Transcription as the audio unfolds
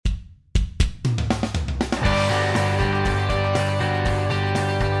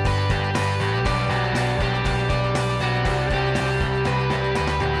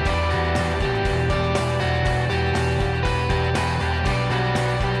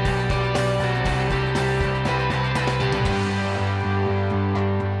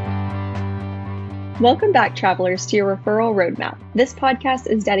Welcome back, travelers, to your Referral Roadmap. This podcast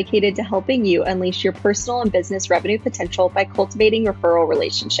is dedicated to helping you unleash your personal and business revenue potential by cultivating referral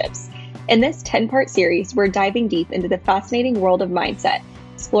relationships. In this 10-part series, we're diving deep into the fascinating world of mindset,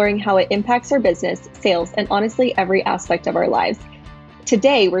 exploring how it impacts our business, sales, and honestly, every aspect of our lives.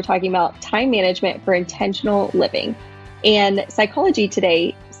 Today, we're talking about time management for intentional living. And Psychology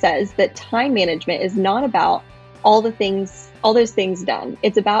Today says that time management is not about all those things done.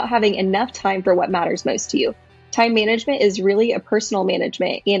 It's about having enough time for what matters most to you. Time management is really a personal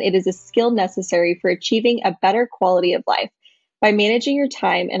management, and it is a skill necessary for achieving a better quality of life. By managing your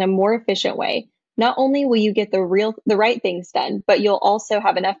time in a more efficient way, not only will you get the right things done, but you'll also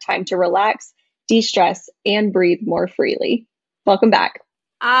have enough time to relax, de-stress, and breathe more freely. Welcome back.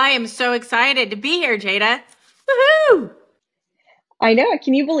 I am so excited to be here, Jada. Woohoo! I know.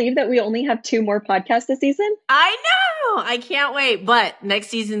 Can you believe that we only have 2 more podcasts this season? I know. I can't wait. But next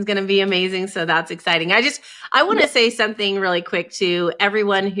season's going to be amazing. So that's exciting. I want to say something really quick to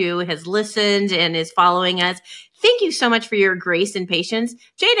everyone who has listened and is following us. Thank you so much for your grace and patience.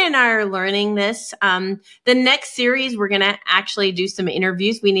 Jada and I are learning this. The next series, we're going to actually do some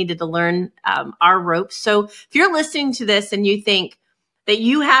interviews. We needed to learn our ropes. So if you're listening to this and you think that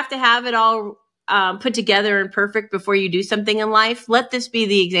you have to have it all put together and perfect before you do something in life, let this be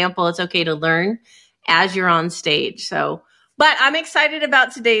the example. It's okay to learn as you're on stage. But I'm excited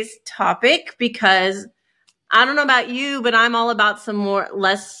about today's topic because I don't know about you, but I'm all about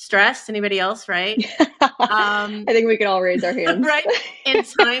less stress. Anybody else, right? I think we can all raise our hands. Right? And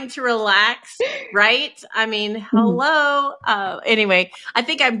time to relax, right? I mean, hello. Anyway, I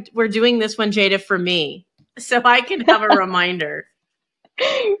think we're doing this one, Jada, for me, so I can have a reminder.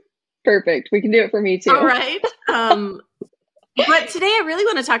 Perfect. We can do it for me too. All right. But today I really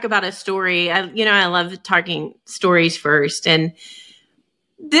want to talk about a story. I love talking stories first. And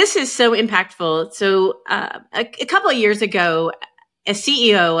this is so impactful. So a couple of years ago, a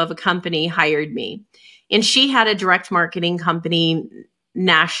CEO of a company hired me. And she had a direct marketing company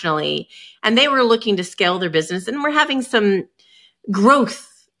nationally. And they were looking to scale their business. And we're having some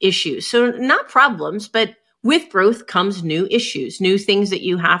growth issues. So not problems, but with growth comes new issues, new things that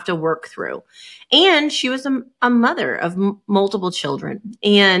you have to work through. And she was a mother of multiple children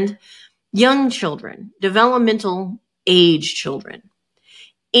and young children, developmental age children.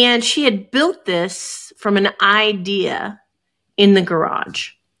 And she had built this from an idea in the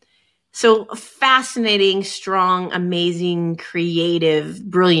garage. So a fascinating, strong, amazing, creative,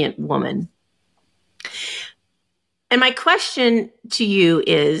 brilliant woman. And my question to you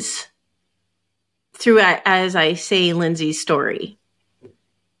is, through, as I say, Lindsay's story.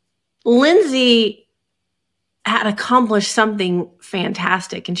 Lindsay had accomplished something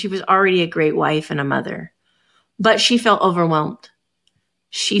fantastic, and she was already a great wife and a mother, but she felt overwhelmed.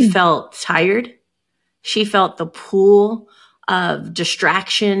 She felt tired. She felt the pull of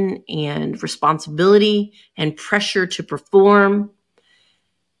distraction and responsibility and pressure to perform.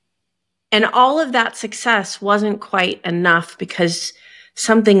 And all of that success wasn't quite enough because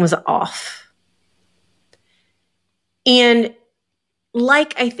something was off. And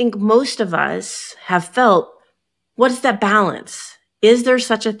like I think most of us have felt, what is that balance? Is there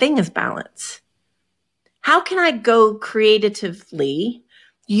such a thing as balance? How can I go creatively,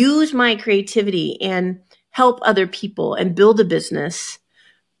 use my creativity and help other people and build a business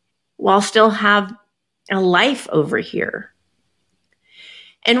while still have a life over here?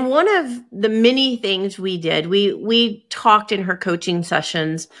 And one of the many things we did, we talked in her coaching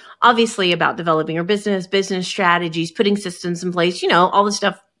sessions, obviously about developing her business strategies, putting systems in place, all the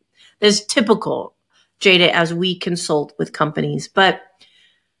stuff that's typical, Jada, as we consult with companies. But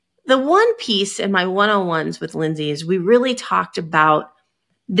the one piece in my one-on-ones with Lindsay is we really talked about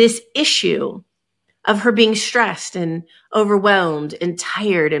this issue of her being stressed and overwhelmed and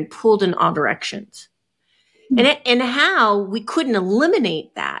tired and pulled in all directions. And how we couldn't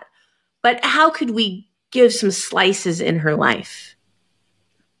eliminate that, but how could we give some slices in her life?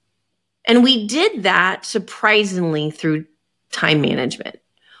 And we did that surprisingly through time management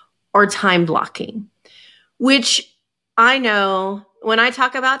or time blocking, which I know when I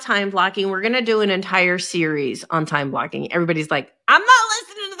talk about time blocking, we're going to do an entire series on time blocking. Everybody's like, I'm not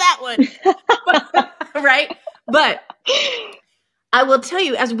listening to that one. Right? But I will tell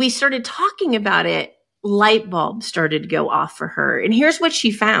you, as we started talking about it, light bulbs started to go off for her. And here's what she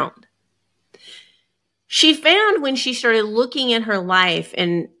found. She found when she started looking at her life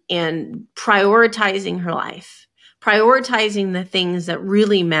and prioritizing her life, prioritizing the things that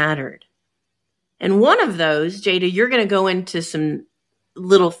really mattered. And one of those, Jada, you're going to go into some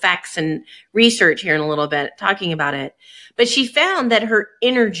little facts and research here in a little bit, talking about it. But she found that her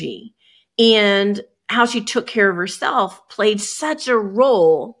energy and how she took care of herself played such a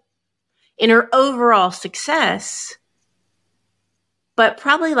role in her overall success. But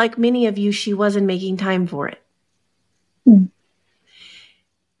probably like many of you, she wasn't making time for it.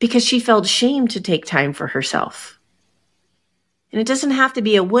 Because she felt shame to take time for herself. And it doesn't have to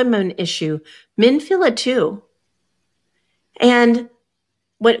be a woman issue. Men feel it too. And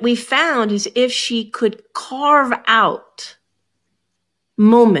what we found is if she could carve out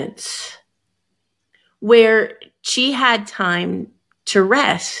moments where she had time to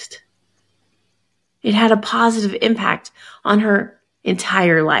rest, it had a positive impact on her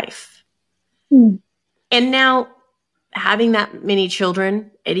entire life. And now having that many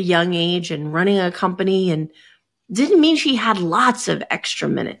children at a young age and running a company and didn't mean she had lots of extra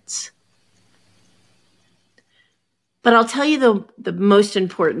minutes. But I'll tell you the most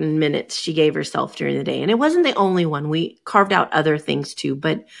important minutes she gave herself during the day. And it wasn't the only one. We carved out other things too.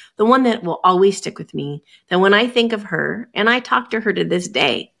 But the one that will always stick with me, that when I think of her, and I talk to her to this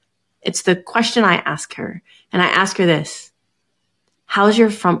day, it's the question I ask her. And I ask her this: how's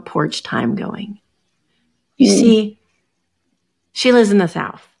your front porch time going? You see, she lives in the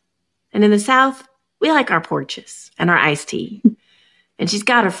South. And in the South, we like our porches and our iced tea. And she's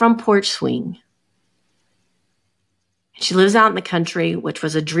got her front porch swing. She lives out in the country, which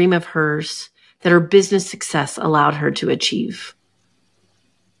was a dream of hers that her business success allowed her to achieve.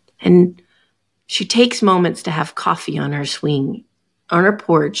 And she takes moments to have coffee on her swing, on her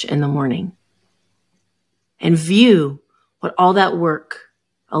porch in the morning, and view what all that work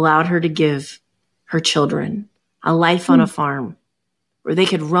allowed her to give her children: a life on a farm where they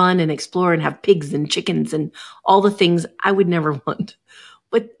could run and explore and have pigs and chickens and all the things I would never want.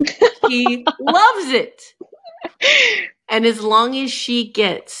 But she loves it. And as long as she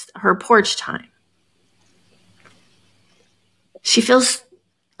gets her porch time, she feels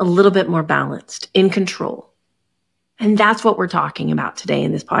a little bit more balanced, in control. And that's what we're talking about today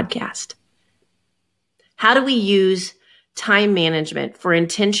in this podcast. How do we use time management for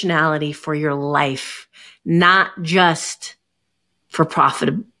intentionality for your life, not just for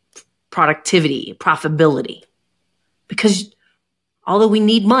productivity, profitability? Because although we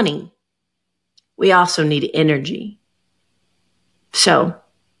need money, we also need energy. So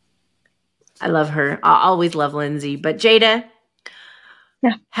I love her. I'll always love Lindsay. But Jada,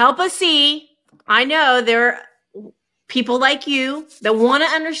 help us see. I know there are people like you that want to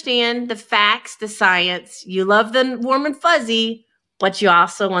understand the facts, the science. You love the warm and fuzzy, but you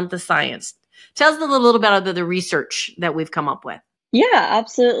also want the science. Tell us a little bit about the research that we've come up with. Yeah,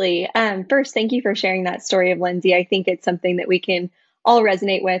 absolutely. First, thank you for sharing that story of Lindsay. I think it's something that we can all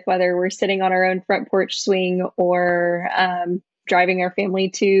resonate with, whether we're sitting on our own front porch swing or driving our family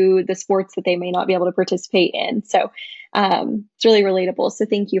to the sports that they may not be able to participate in. So it's really relatable. So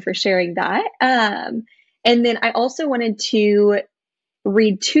thank you for sharing that. And then I also wanted to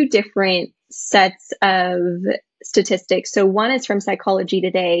read two different sets of statistics. So one is from Psychology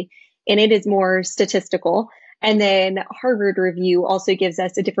Today, and it is more statistical. And then Harvard Review also gives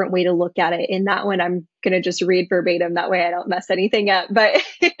us a different way to look at it. In that one, I'm going to just read verbatim. That way I don't mess anything up. But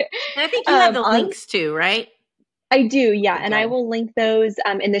and I think you have the links too, right? I do, yeah. Okay. And I will link those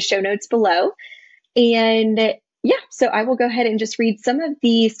in the show notes below. And yeah, so I will go ahead and just read some of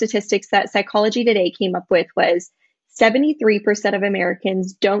the statistics that Psychology Today came up with. Was 73% of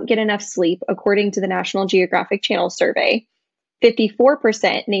Americans don't get enough sleep, according to the National Geographic Channel survey.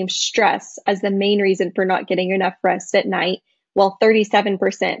 54% name stress as the main reason for not getting enough rest at night, while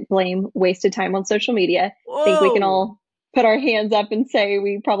 37% blame wasted time on social media. Whoa. I think we can all put our hands up and say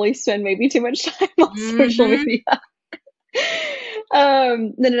we probably spend maybe too much time on social media.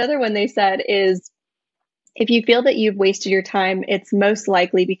 Then another one they said is, if you feel that you've wasted your time, it's most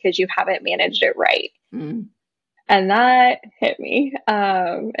likely because you haven't managed it right. And that hit me.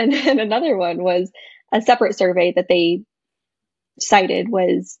 And then another one was a separate survey that they cited.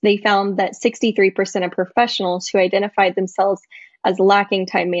 Was they found that 63% of professionals who identified themselves as lacking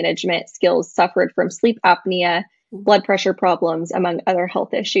time management skills suffered from sleep apnea, blood pressure problems, among other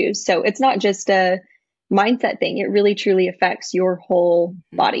health issues. So it's not just a mindset thing. It really truly affects your whole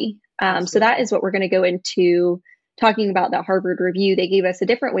body. So that is what we're going to go into talking about. That Harvard Review, they gave us a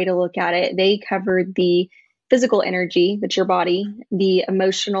different way to look at it. They covered the physical energy, that's your body, the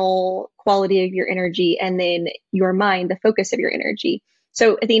emotional quality of your energy, and then your mind, the focus of your energy.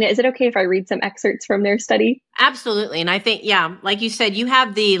 So Athena, is it okay if I read some excerpts from their study? Absolutely. And I think, yeah, like you said, you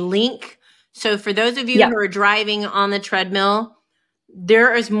have the link. So for those of you who are driving on the treadmill,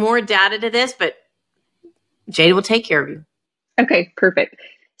 there is more data to this, but Jada will take care of you. Okay, perfect.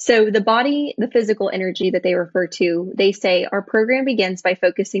 So the body, the physical energy that they refer to, they say our program begins by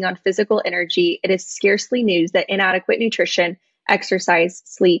focusing on physical energy. It is scarcely news that inadequate nutrition, exercise,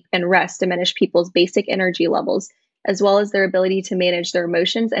 sleep, and rest diminish people's basic energy levels, as well as their ability to manage their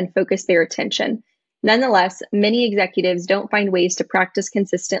emotions and focus their attention. Nonetheless, many executives don't find ways to practice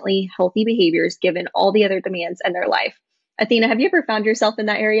consistently healthy behaviors given all the other demands in their life. Athena, have you ever found yourself in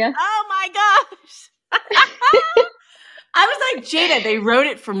that area? Oh my gosh. I was like, Jada, they wrote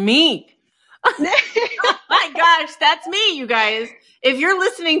it for me. Oh my gosh, that's me, you guys. If you're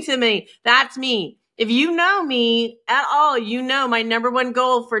listening to me, that's me. If you know me at all, you know my number one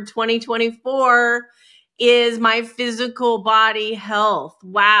goal for 2024 is my physical body health.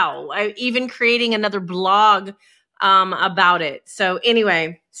 Wow. I'm even creating another blog about it. So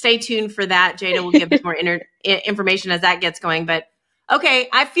anyway, stay tuned for that. Jada will give us more information as that gets going. But okay,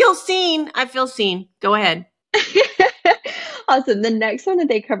 I feel seen. I feel seen. Go ahead. Awesome. The next one that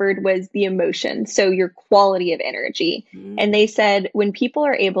they covered was the emotion. So your quality of energy. And they said when people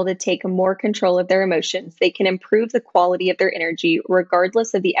are able to take more control of their emotions, they can improve the quality of their energy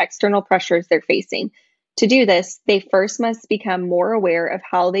regardless of the external pressures they're facing. To do this, they first must become more aware of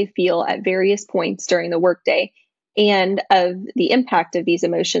how they feel at various points during the workday and of the impact of these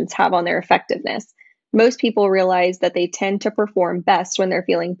emotions have on their effectiveness. Most people realize that they tend to perform best when they're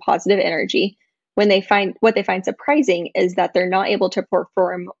feeling positive energy. When they find what they find surprising is that they're not able to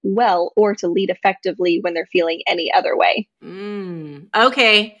perform well or to lead effectively when they're feeling any other way.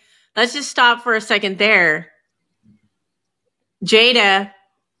 Okay, let's just stop for a second there. Jada,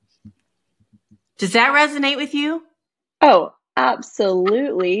 does that resonate with you? Oh,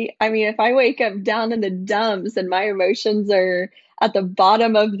 absolutely. I mean, if I wake up down in the dumps and my emotions are at the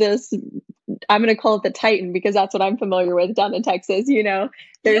bottom of this, I'm going to call it the Titan because that's what I'm familiar with down in Texas.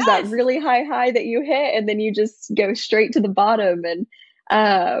 There's that really high that you hit and then you just go straight to the bottom and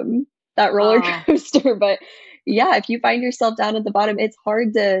that roller coaster. But yeah, if you find yourself down at the bottom, it's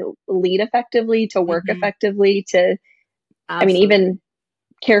hard to lead effectively, to work effectively, to, even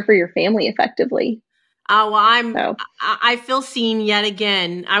care for your family effectively. Well, I feel seen yet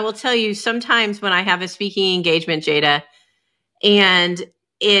again. I will tell you, sometimes when I have a speaking engagement, Jada, and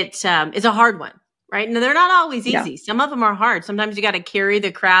it's a hard one, right? And they're not always easy. Yeah. Some of them are hard. Sometimes you got to carry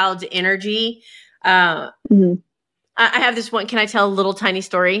the crowd's energy. I have this one. Can I tell a little tiny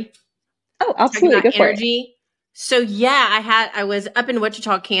story? Oh, absolutely. Go for energy. So yeah, I was up in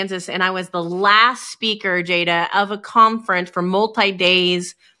Wichita, Kansas, and I was the last speaker, Jada, of a conference for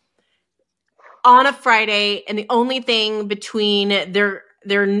multi-days on a Friday, and the only thing between their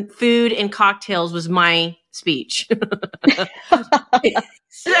food and cocktails was my speech.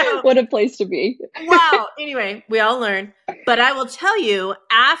 So, what a place to be. Wow. Anyway, we all learn. But I will tell you,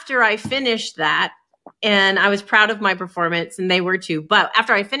 after I finished that, and I was proud of my performance, and they were too. But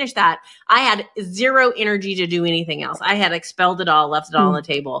after I finished that, I had zero energy to do anything else. I had expelled it all, left it all on the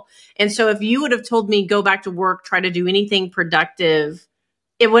table. And so if you would have told me, go back to work, try to do anything productive,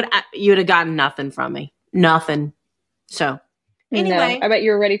 you would have gotten nothing from me. Nothing. So anyway. No, I bet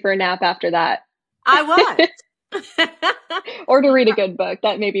you were ready for a nap after that. I was. Or to read a good book.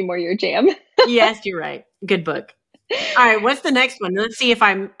 That may be more your jam. Yes, you're right. Good book. All right. What's the next one? Let's see if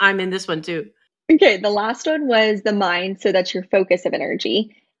I'm in this one too. Okay. The last one was the mind. So that's your focus of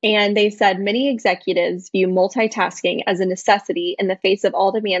energy. And they said many executives view multitasking as a necessity in the face of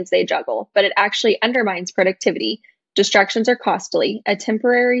all demands they juggle, but it actually undermines productivity. Distractions are costly. A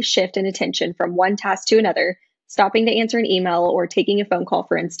temporary shift in attention from one task to another, stopping to answer an email or taking a phone call,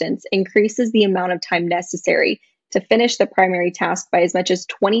 for instance, increases the amount of time necessary to finish the primary task by as much as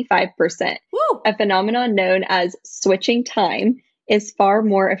 25%. Woo! A phenomenon known as switching time is far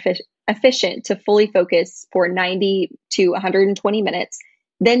more efficient to fully focus for 90 to 120 minutes,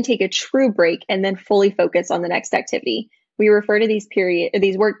 then take a true break and then fully focus on the next activity. We refer to these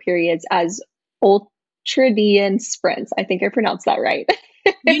work periods as ultradian sprints. I think I pronounced that right.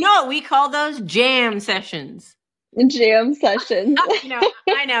 You know what we call those? Jam sessions. Jam sessions.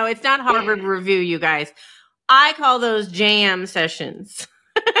 I know it's not Harvard Review, you guys. I call those jam sessions.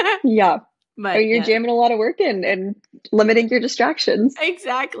 Yeah. But you're jamming a lot of work in and limiting your distractions.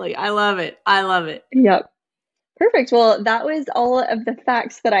 Exactly. I love it. I love it. Yep. Perfect. Well, that was all of the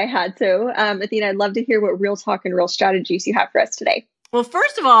facts that I had. So, Athena, I'd love to hear what real talk and real strategies you have for us today. Well,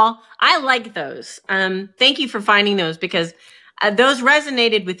 first of all, I like those. Thank you for finding those because those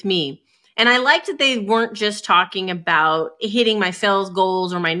resonated with me. And I liked that they weren't just talking about hitting my sales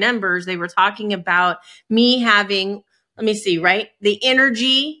goals or my numbers. They were talking about me having, the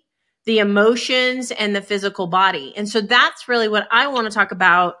energy, the emotions, and the physical body. And so that's really what I want to talk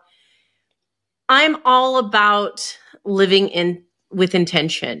about. I'm all about living in with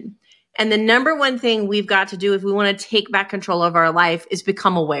intention. And the number one thing we've got to do if we want to take back control of our life is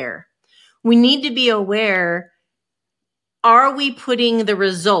become aware. We need to be aware. Are we putting the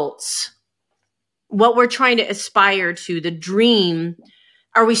results, what we're trying to aspire to, the dream,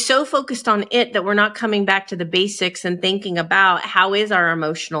 are we so focused on it that we're not coming back to the basics and thinking about how is our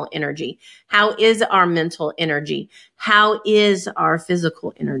emotional energy? How is our mental energy? How is our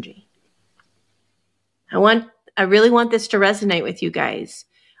physical energy? I really want this to resonate with you guys.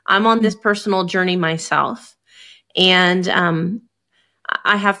 I'm on this personal journey myself, and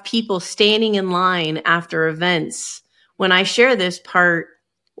I have people standing in line after events when I share this part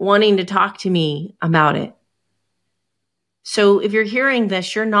wanting to talk to me about it. So if you're hearing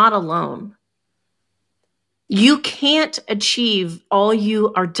this, you're not alone. You can't achieve all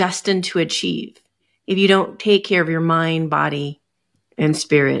you are destined to achieve if you don't take care of your mind, body, and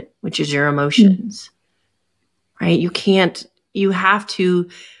spirit, which is your emotions, right? You have to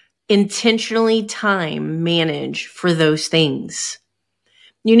intentionally time manage for those things.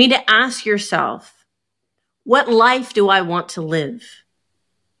 You need to ask yourself, what life do I want to live?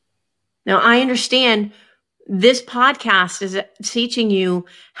 Now, I understand this podcast is teaching you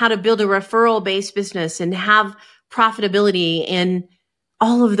how to build a referral-based business and have profitability and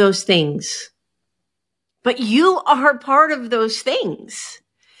all of those things. But you are part of those things.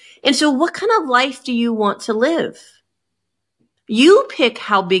 And so what kind of life do you want to live? You pick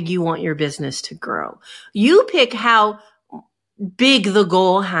how big you want your business to grow. You pick how big the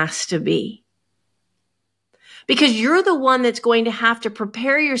goal has to be. Because you're the one that's going to have to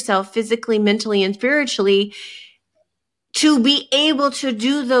prepare yourself physically, mentally, and spiritually to be able to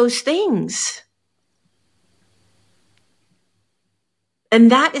do those things.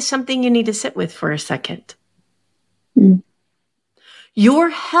 And that is something you need to sit with for a second. Your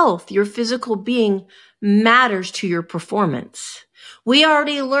health, your physical being matters to your performance. We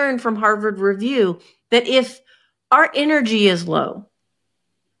already learned from Harvard Review that if our energy is low,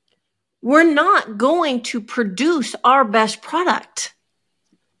 we're not going to produce our best product.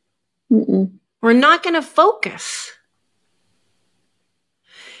 We're not going to focus.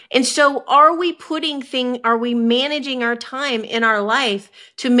 And so are we managing our time in our life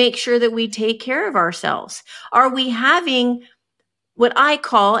to make sure that we take care of ourselves? Are we having what I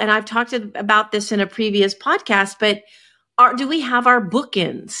call, and I've talked about this in a previous podcast, but do we have our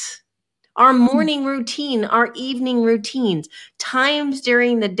bookends? Our morning routine, our evening routines, times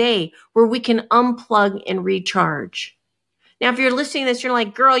during the day where we can unplug and recharge. Now, if you're listening to this, you're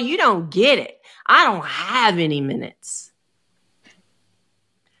like, girl, you don't get it. I don't have any minutes.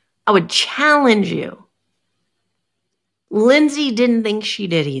 I would challenge you. Lindsay didn't think she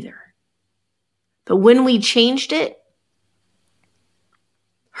did either. But when we changed it,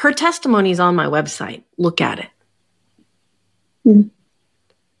 her testimony is on my website. Look at it.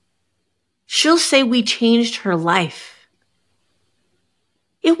 She'll say we changed her life.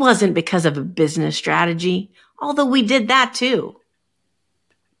 It wasn't because of a business strategy, although we did that too.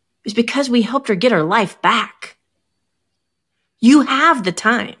 It's because we helped her get her life back. You have the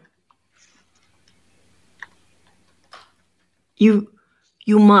time. You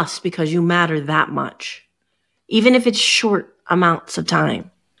must, because you matter that much, even if it's short amounts of time.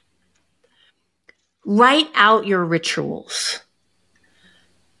 Write out your rituals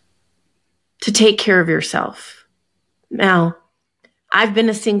to take care of yourself. Now, I've been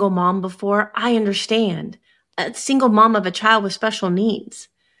a single mom before. I understand. A single mom of a child with special needs.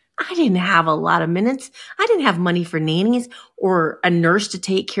 I didn't have a lot of minutes. I didn't have money for nannies or a nurse to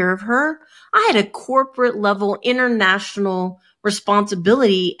take care of her. I had a corporate level international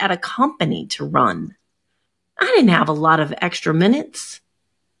responsibility at a company to run. I didn't have a lot of extra minutes.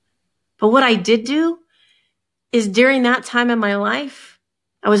 But what I did do is during that time in my life,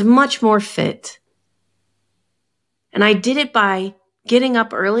 I was much more fit. And I did it by getting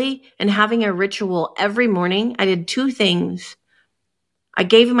up early and having a ritual every morning. I did two things. I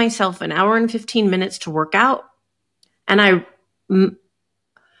gave myself an hour and 15 minutes to work out, and I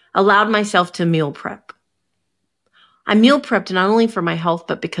allowed myself to meal prep. I meal prepped not only for my health,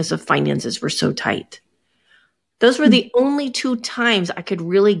 but because of finances were so tight. Those were the only two times I could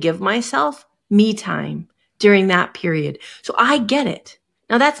really give myself me time during that period. So I get it.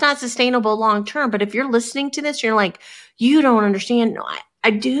 Now that's not sustainable long term, but if you're listening to this, you're like, you don't understand. No,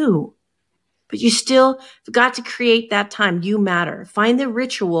 I do. But you still have got to create that time. You matter. Find the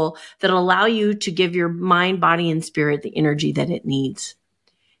ritual that'll allow you to give your mind, body, and spirit the energy that it needs.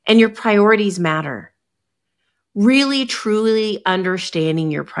 And your priorities matter. Really, truly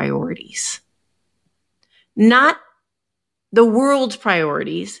understanding your priorities. Not the world's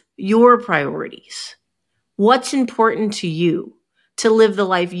priorities, your priorities. What's important to you? to live the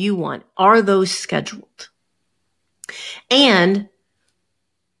life you want? Are those scheduled? And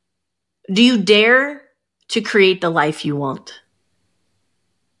do you dare to create the life you want?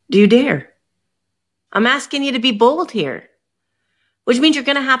 Do you dare? I'm asking you to be bold here, which means you're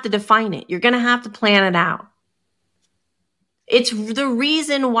going to have to define it. You're going to have to plan it out. It's the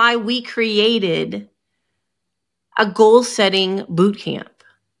reason why we created a goal setting boot camp.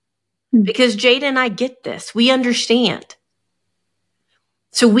 Because Jada and I get this. We understand.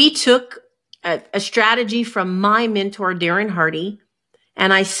 So we took a strategy from my mentor, Darren Hardy,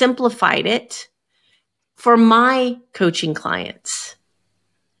 and I simplified it for my coaching clients.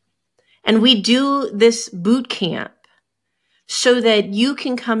 And we do this boot camp so that you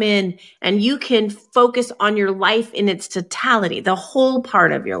can come in and you can focus on your life in its totality, the whole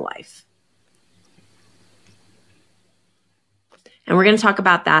part of your life. And we're going to talk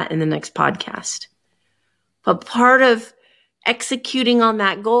about that in the next podcast. But part of executing on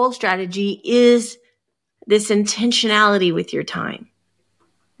that goal strategy is this intentionality with your time.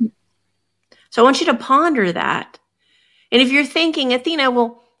 So I want you to ponder that. And if you're thinking, Athena,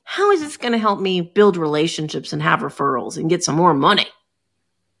 well, how is this going to help me build relationships and have referrals and get some more money?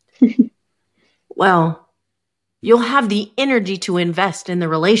 Well, you'll have the energy to invest in the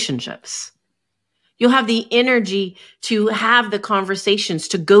relationships. You'll have the energy to have the conversations,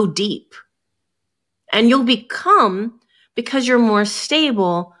 to go deep. And you'll become, because you're more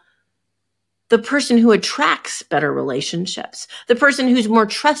stable, the person who attracts better relationships, the person who's more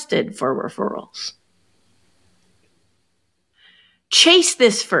trusted for referrals. Chase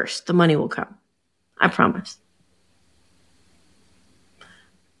this first. The money will come. I promise.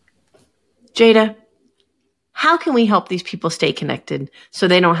 Jada, how can we help these people stay connected so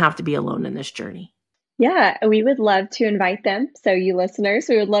they don't have to be alone in this journey? Yeah, we would love to invite them. So you listeners,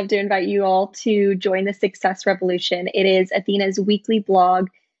 we would love to invite you all to join the Success Revolution. It is Athena's weekly blog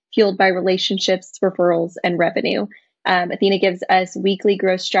fueled by relationships, referrals, and revenue. Athena gives us weekly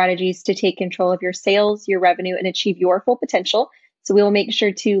growth strategies to take control of your sales, your revenue, and achieve your full potential. So we will make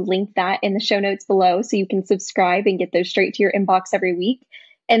sure to link that in the show notes below so you can subscribe and get those straight to your inbox every week.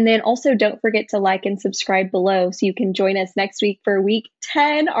 And then also don't forget to like and subscribe below so you can join us next week for week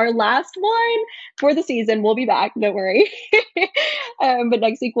 10, our last one for the season. We'll be back, don't worry. But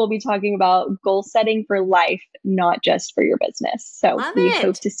next week we'll be talking about goal setting for life, not just for your business. So we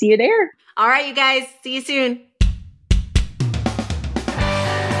hope to see you there. All right, you guys, see you soon.